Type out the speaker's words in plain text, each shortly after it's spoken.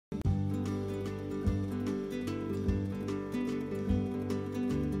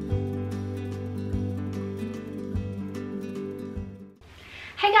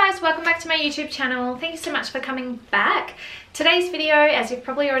Hey guys, welcome back to my YouTube channel. Thank you so much for coming back. Today's video, as you've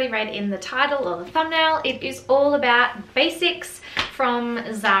probably already read in the title or the thumbnail, it is all about basics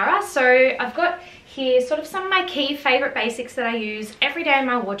from Zara. So I've got here sort of some of my key favorite basics that I use every day in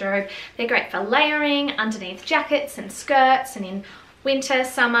my wardrobe. They're great for layering underneath jackets and skirts and in winter,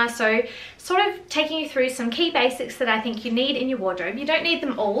 summer, so sort of taking you through some key basics that I think you need in your wardrobe. You don't need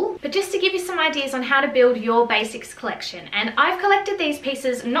them all, but just to give you some ideas on how to build your basics collection. And I've collected these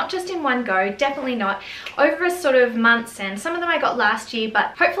pieces not just in one go, definitely not, over a sort of months, and some of them I got last year,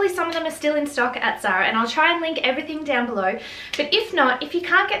 but hopefully some of them are still in stock at Zara, and I'll try and link everything down below. But if not, if you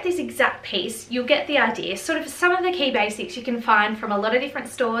can't get this exact piece, you'll get the idea. Sort of some of the key basics you can find from a lot of different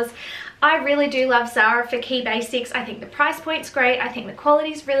stores. I really do love Zara for key basics. I think the price point's great. I think the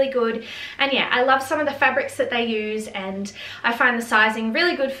quality's really good. And yeah, I love some of the fabrics that they use, and I find the sizing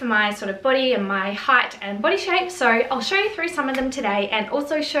really good for my sort of body and my height and body shape. So I'll show you through some of them today and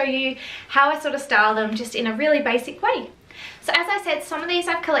also show you how I sort of style them just in a really basic way. So as I said, some of these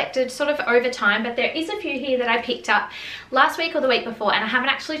I've collected sort of over time, but there is a few here that I picked up last week or the week before, and I haven't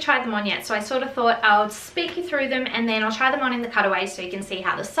actually tried them on yet. So I sort of thought I'll speak you through them, and then I'll try them on in the cutaways so you can see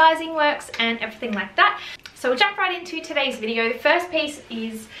how the sizing works and everything like that. So we'll jump right into today's video. The first piece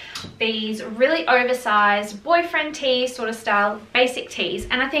is these really oversized boyfriend tee sort of style basic tees,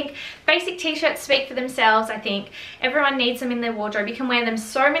 and I think basic t-shirts speak for themselves. I think everyone needs them in their wardrobe. You can wear them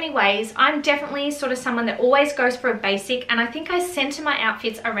so many ways. I'm definitely sort of someone that always goes for a basic, and I think I center my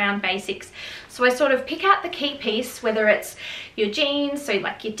outfits around basics. So I sort of pick out the key piece, whether it's your jeans, so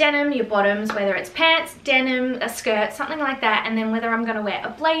like your denim, your bottoms, whether it's pants, denim, a skirt, something like that, and then whether I'm going to wear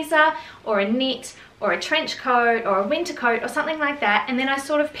a blazer or a knit or a trench coat or a winter coat or something like that, and then I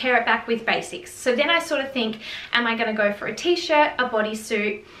sort of pair it back with basics. So then I sort of think, am I going to go for a t-shirt, a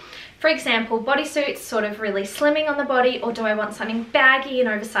bodysuit? For example, bodysuits sort of really slimming on the body, or do I want something baggy and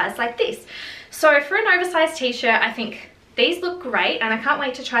oversized like this? So for an oversized t-shirt, I think these look great, and I can't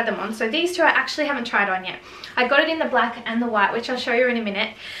wait to try them on. So these two I actually haven't tried on yet. I got it in the black and the white, which I'll show you in a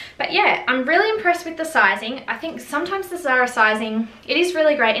minute. But yeah, I'm really impressed with the sizing. I think sometimes the Zara sizing, it is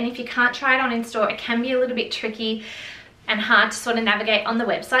really great, and if you can't try it on in store, it can be a little bit tricky and hard to sort of navigate on the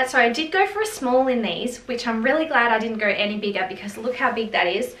website. So I did go for a small in these, which I'm really glad I didn't go any bigger, because look how big that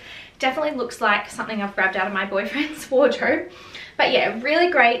is. Definitely looks like something I've grabbed out of my boyfriend's wardrobe. But yeah,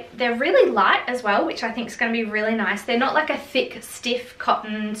 really great. They're really light as well, which I think is going to be really nice. They're not like a thick, stiff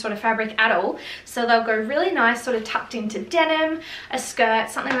cotton sort of fabric at all. So they'll go really nice sort of tucked into denim, a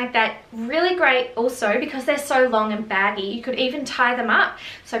skirt, something like that. Really great also because they're so long and baggy. You could even tie them up.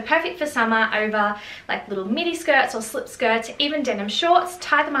 So perfect for summer over like little midi skirts or slip skirts, even denim shorts.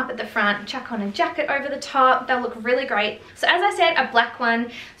 Tie them up at the front, chuck on a jacket over the top. They'll look really great. So as I said, a black one.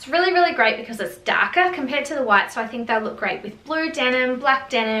 It's really, really great because it's darker compared to the white. So I think they'll look great with blue denim, black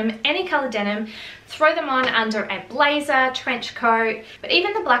denim, any color denim. Throw them on under a blazer, trench coat. But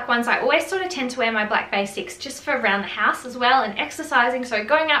even the black ones, I always sort of tend to wear my black basics just for around the house as well, and exercising, so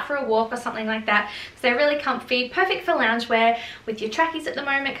going out for a walk or something like that. So they're really comfy, perfect for loungewear with your trackies at the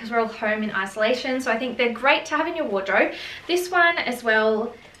moment because we're all home in isolation. So I think they're great to have in your wardrobe. This one as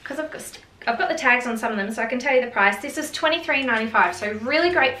well, because I've got the tags on some of them, so I can tell you the price. This is $23.95, so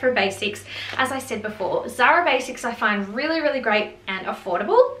really great for basics. As I said before, Zara basics I find really, really great and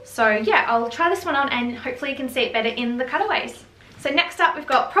affordable. So yeah, I'll try this one on, and hopefully you can see it better in the cutaways. So next up, we've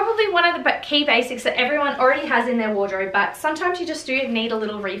got probably one of the key basics that everyone already has in their wardrobe, but sometimes you just do need a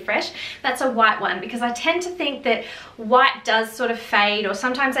little refresh. That's a white one, because I tend to think that white does sort of fade, or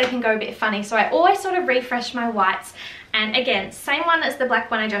sometimes they can go a bit funny. So I always sort of refresh my whites. And again, same one as the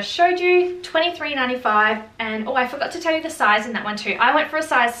black one I just showed you, $23.95. And oh, I forgot to tell you the size in that one too. I went for a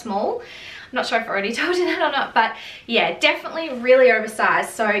size small. I'm not sure if I already told you that or not, but yeah, definitely really oversized.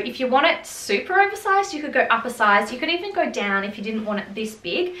 So if you want it super oversized, you could go up a size. You could even go down if you didn't want it this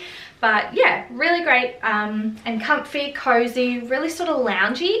big. But yeah, really great and comfy, cozy, really sort of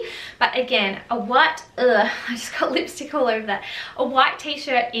loungy. But again, a white, I just got lipstick all over that. A white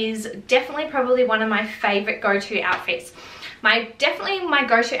t-shirt is definitely probably one of my favorite go-to outfits. Definitely my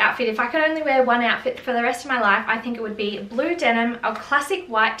go-to outfit, if I could only wear one outfit for the rest of my life, I think it would be blue denim, a classic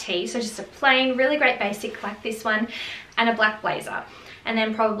white tee, so just a plain, really great basic like this one, and a black blazer. And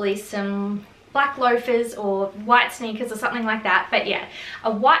then probably some black loafers or white sneakers or something like that. But yeah,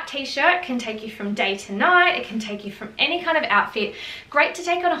 a white t-shirt can take you from day to night. It can take you from any kind of outfit. Great to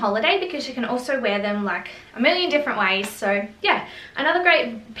take on a holiday because you can also wear them like a million different ways. So yeah, another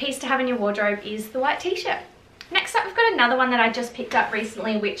great piece to have in your wardrobe is the white t-shirt. Next up, we've got another one that I just picked up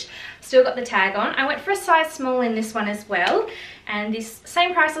recently, which still got the tag on. I went for a size small in this one as well. and this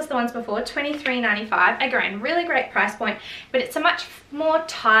same price as the ones before, $23.95. Again, really great price point, but it's a much more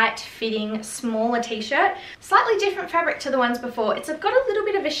tight fitting, smaller t-shirt. Slightly different fabric to the ones before. It's got a little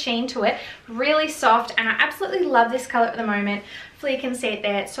bit of a sheen to it, really soft, and I absolutely love this color at the moment. Hopefully you can see it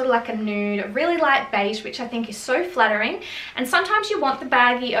there. It's sort of like a nude, a really light beige, which I think is so flattering. And sometimes you want the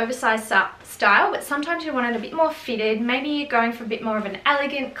baggy, oversized style, but sometimes you want it a bit more fitted. Maybe you're going for a bit more of an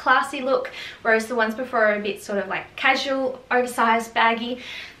elegant, classy look, whereas the ones before are a bit sort of like casual, oversized, baggy.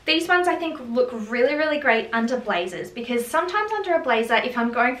 These ones I think look really, really great under blazers, because sometimes under a blazer, if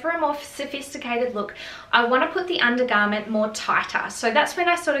I'm going for a more sophisticated look, I want to put the undergarment more tighter. So that's when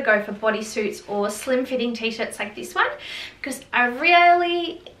I sort of go for bodysuits or slim fitting t-shirts like this one, because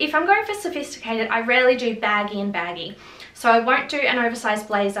if I'm going for sophisticated, I rarely do baggy and baggy. So I won't do an oversized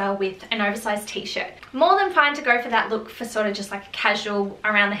blazer with an oversized t-shirt. More than fine to go for that look for sort of just like a casual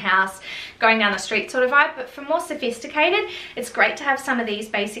around the house, going down the street sort of vibe, but for more sophisticated, it's great to have some of these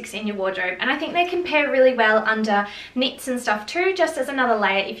basics in your wardrobe. And I think they can pair really well under knits and stuff too, just as another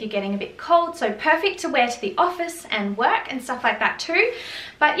layer if you're getting a bit cold. So perfect to wear to the office and work and stuff like that too.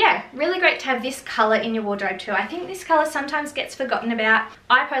 But yeah, really great to have this color in your wardrobe too. I think this color sometimes gets forgotten about.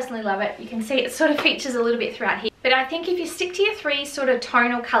 I personally love it. You can see it sort of features a little bit throughout here. But I think if you stick to your three sort of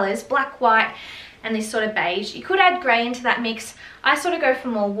tonal colors, black, white, and this sort of beige, you could add grey into that mix. I sort of go for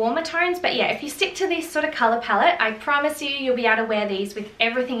more warmer tones, but yeah, if you stick to this sort of color palette, I promise you, you'll be able to wear these with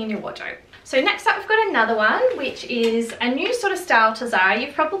everything in your wardrobe. So next up, we've got another one, which is a new sort of style to Zara.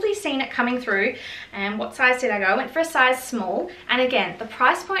 You've probably seen it coming through. And what size did I go? I went for a size small. And again, the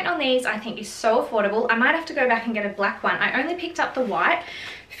price point on these I think is so affordable. I might have to go back and get a black one. I only picked up the white.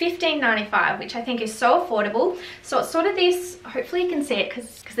 $15.95, which I think is so affordable. So it's sort of this, hopefully you can see it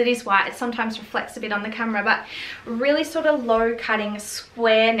because it is white, it sometimes reflects a bit on the camera, but really sort of low cutting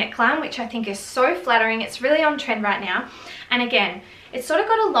square neckline, which I think is so flattering. It's really on trend right now. And again, it's sort of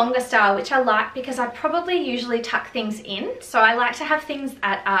got a longer style, which I like because I probably usually tuck things in. So I like to have things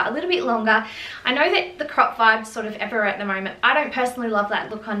that are a little bit longer. I know that the crop vibe's sort of everywhere at the moment. I don't personally love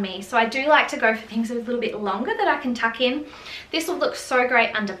that look on me. So I do like to go for things a little bit longer that I can tuck in. This will look so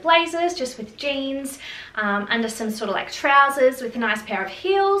great under blazers, just with jeans, under some sort of like trousers with a nice pair of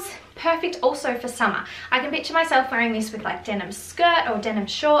heels. Perfect also for summer. I can picture myself wearing this with like denim skirt or denim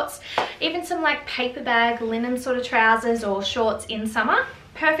shorts, even some like paper bag linen sort of trousers or shorts in summer.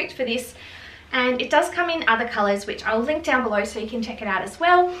 Perfect for this. And it does come in other colors, which I'll link down below so you can check it out as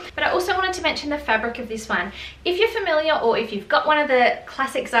well. But I also wanted to mention the fabric of this one. If you're familiar, or if you've got one of the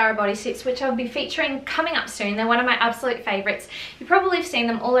classic Zara bodysuits, which I'll be featuring coming up soon, they're one of my absolute favorites. You probably have seen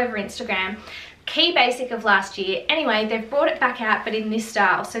them all over Instagram. Key basic of last year. Anyway, they've brought it back out, but in this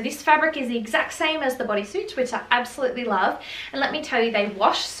style. So this fabric is the exact same as the bodysuits, which I absolutely love. And let me tell you, they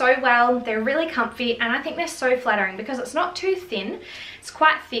wash so well. They're really comfy, and I think they're so flattering because it's not too thin. It's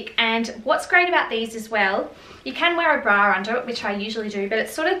quite thick, and what's great about these as well, you can wear a bra under it, which I usually do, but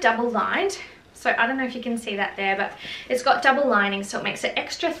it's sort of double lined. So I don't know if you can see that there, but it's got double lining, so it makes it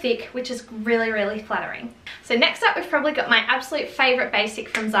extra thick, which is really, really flattering. So next up, we've probably got my absolute favorite basic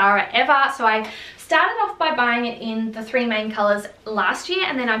from Zara ever. So I started off by buying it in the three main colors last year,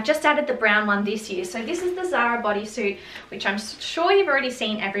 and then I've just added the brown one this year. So this is the Zara bodysuit, which I'm sure you've already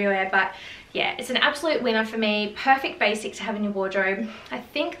seen everywhere, but yeah, it's an absolute winner for me. Perfect basic to have in your wardrobe. I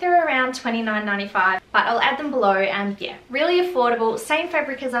think they're around $29.95, but I'll add them below. And yeah, really affordable. Same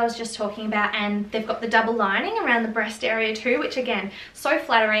fabric as I was just talking about, and they've got the double lining around the breast area too, which again, so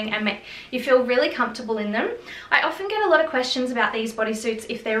flattering and make you feel really comfortable in them. I often get a lot of questions about these bodysuits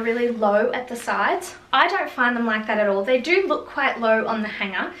if they're really low at the sides. I don't find them like that at all. They do look quite low on the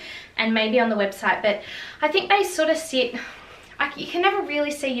hanger and maybe on the website, but I think they sort of sit, you can never really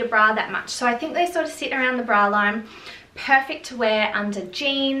see your bra that much, so I think they sort of sit around the bra line. Perfect to wear under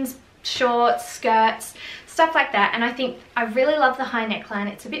jeans, shorts, skirts, stuff like that. And I think I really love the high neckline.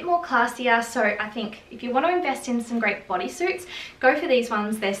 It's a bit more classier, so I think if you want to invest in some great bodysuits, go for these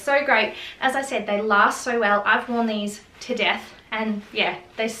ones. They're so great. As I said, they last so well. I've worn these to death. And yeah,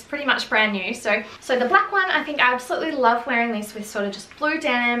 they're pretty much brand new. So the black one, I think I absolutely love wearing this with sort of just blue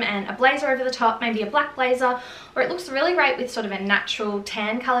denim and a blazer over the top, maybe a black blazer, or it looks really great with sort of a natural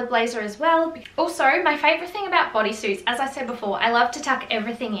tan colored blazer as well. Also, my favorite thing about bodysuits, as I said before, I love to tuck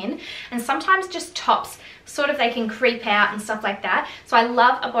everything in, and sometimes just tops, sort of they can creep out and stuff like that. So I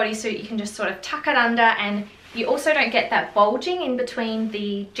love a bodysuit you can just sort of tuck it under, and you also don't get that bulging in between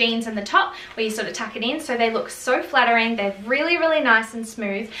the jeans and the top where you sort of tuck it in. So they look so flattering. They're really, really nice and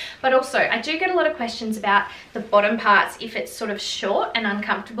smooth. But also, I do get a lot of questions about the bottom parts if it's sort of short and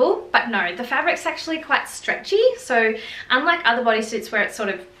uncomfortable. But no, the fabric's actually quite stretchy. So unlike other bodysuits where it's sort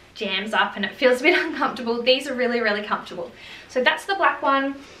of jams up and it feels a bit uncomfortable. These are really, really comfortable. So that's the black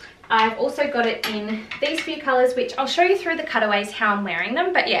one. I've also got it in these few colors, which I'll show you through the cutaways how I'm wearing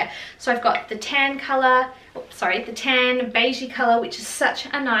them. But yeah, so I've got the tan color, the tan beigey color, which is such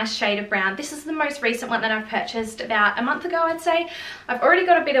a nice shade of brown. This is the most recent one that I've purchased about a month ago, I'd say. I've already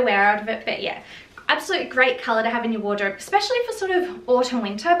got a bit of wear out of it, but yeah, absolute great color to have in your wardrobe, especially for sort of autumn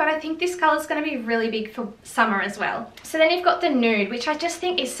winter, but I think this color is going to be really big for summer as well. So then you've got the nude, which I just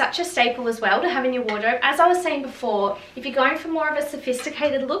think is such a staple as well to have in your wardrobe. As I was saying before, if you're going for more of a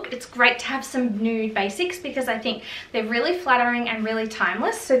sophisticated look, it's great to have some nude basics because I think they're really flattering and really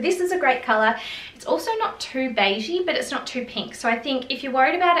timeless. So this is a great color. It's also not too beigey, but it's not too pink. So I think if you're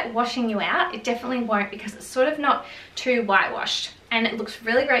worried about it washing you out, it definitely won't, because it's sort of not too whitewashed. And it looks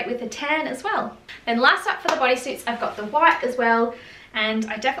really great with the tan as well. Then last up for the bodysuits, I've got the white as well. And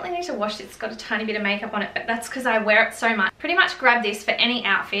I definitely need to wash it. It's got a tiny bit of makeup on it, but that's because I wear it so much. Pretty much grab this for any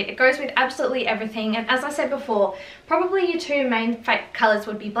outfit. It goes with absolutely everything. And as I said before, probably your two main colors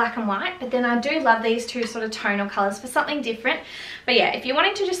would be black and white, but then I do love these two sort of tonal colors for something different. But yeah, if you're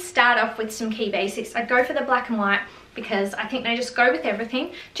wanting to just start off with some key basics, I'd go for the black and white, because I think they just go with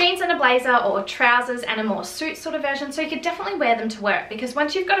everything. Jeans and a blazer, or trousers and a more suit sort of version, so you could definitely wear them to work, because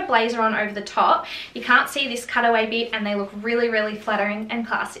once you've got a blazer on over the top, you can't see this cutaway bit and they look really, really flattering and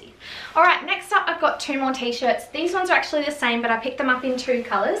classy. Alright, next up I've got two more t-shirts. These ones are actually the same, but I picked them up in two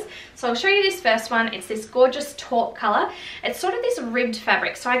colours. So I'll show you this first one. It's this gorgeous taupe colour. It's sort of this ribbed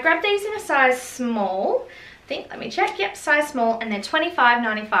fabric, so I grabbed these in a size small. Let me check. Yep, size small, and they're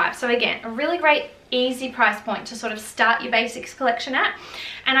 $25.95. So again, a really great easy price point to sort of start your basics collection at.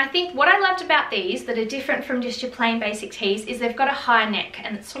 And I think what I loved about these that are different from just your plain basic tees is they've got a high neck,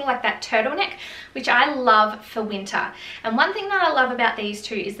 and it's sort of like that turtleneck, which I love for winter. And one thing that I love about these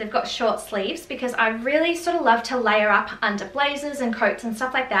two is they've got short sleeves, because I really sort of love to layer up under blazers and coats and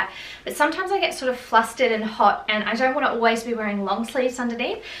stuff like that. But sometimes I get sort of flustered and hot, and I don't want to always be wearing long sleeves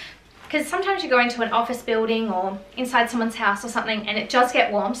underneath. Because sometimes you go into an office building or inside someone's house or something and it does get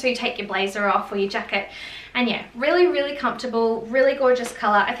warm, so you take your blazer off or your jacket. And yeah, really, really comfortable, really gorgeous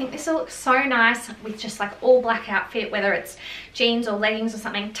colour. I think this will look so nice with just like all black outfit, whether it's jeans or leggings or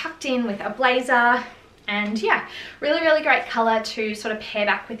something, tucked in with a blazer. And yeah, really, really great colour to sort of pair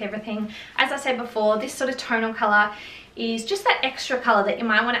back with everything. As I said before, this sort of tonal colour is just that extra colour that you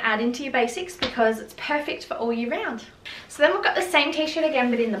might want to add into your basics, because it's perfect for all year round. So then we've got the same t-shirt again,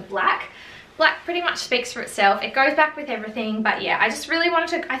 but in the black. Black pretty much speaks for itself. It goes back with everything, but yeah, I just really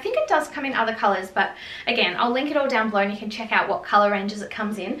wanted to, I think it does come in other colours, but again, I'll link it all down below and you can check out what colour ranges it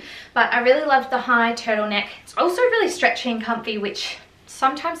comes in. But I really love the high turtleneck. It's also really stretchy and comfy, which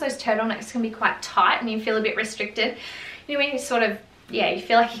sometimes those turtlenecks can be quite tight and you feel a bit restricted. You know, when you sort of, yeah, you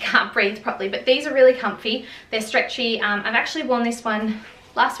feel like you can't breathe properly, but these are really comfy. They're stretchy. I've actually worn this one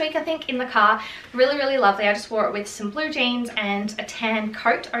last week, I think, in the car. Really, really lovely. I just wore it with some blue jeans and a tan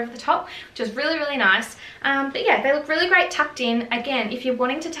coat over the top, which is really, really nice. But yeah, they look really great tucked in. Again, if you're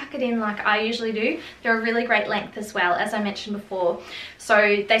wanting to tuck it in like I usually do, they're a really great length as well, as I mentioned before.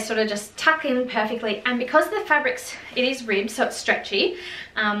 So they sort of just tuck in perfectly. And because the fabric's, it is ribbed, so it's stretchy,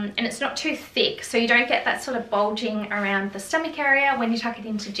 and it's not too thick, so you don't get that sort of bulging around the stomach area when you tuck it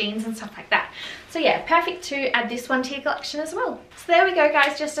into jeans and stuff like that. So yeah, perfect to add this one to your collection as well. So there we go,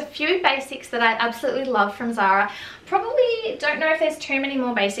 guys, just a few basics that I absolutely love from Zara. Probably don't know if there's too many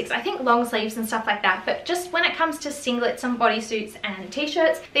more basics. I think long sleeves and stuff like that, but just when it comes to singlets and bodysuits and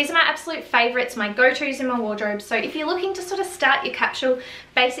t-shirts, these are my absolute favorites, my go-tos in my wardrobe. So if you're looking to sort of start your capsule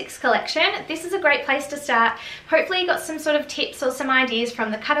basics collection, this is a great place to start. Hopefully you got some sort of tips or some ideas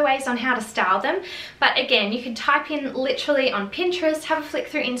from the cutaways on how to style them. But again, you can type in literally on Pinterest, have a flick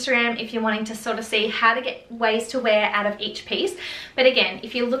through Instagram if you're wanting to sort of see how to get ways to wear out of each piece. But again,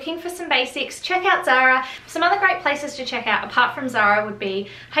 if you're looking for some basics, check out Zara. Some other great places to check out apart from Zara would be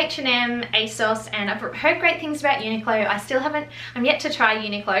H&M, ASOS, and I've heard great things about Uniqlo. I'm yet to try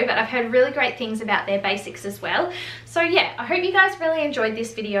Uniqlo, but I've heard really great things about their basics as well. So yeah, I hope you guys really enjoyed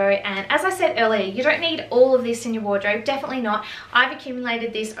this video, and as I said earlier, you don't need all of this in your wardrobe, definitely not. I've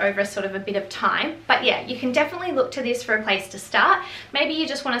accumulated this over sort of a bit of time, but yeah, you can definitely look to this for a place to start. Maybe you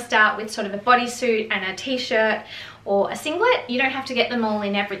just want to start with sort of a bodysuit and a t-shirt or a singlet. You don't have to get them all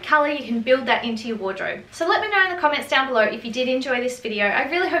in every color. You can build that into your wardrobe. So let me know in the comments down below if you did enjoy this video. I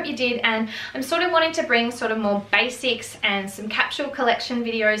really hope you did, and I'm sort of wanting to bring sort of more basics and some capsule collection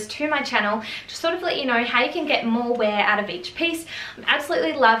videos to my channel to sort of let you know how you can get more wear out of each piece. I'm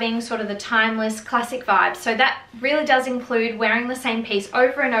absolutely loving sort of the timeless classic vibe, so that really does include wearing the same piece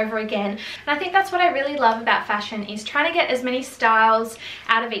over and over again. And I think that's what I really love about fashion, is trying to get as many styles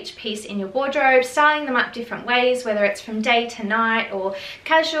out of each piece in your wardrobe, styling them up different ways, whether it's from day to night or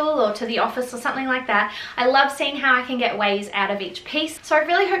casual or to the office or something like that. I love seeing how I can get ways out of each piece. So I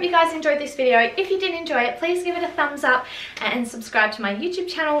really hope you guys enjoyed this video. If you did enjoy it, please give it a thumbs up and subscribe to my YouTube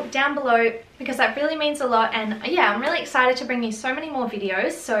channel down below, because that really means a lot. And yeah, I'm really excited to bring you so many more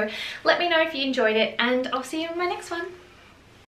videos. So let me know if you enjoyed it, and I'll see you in my next one.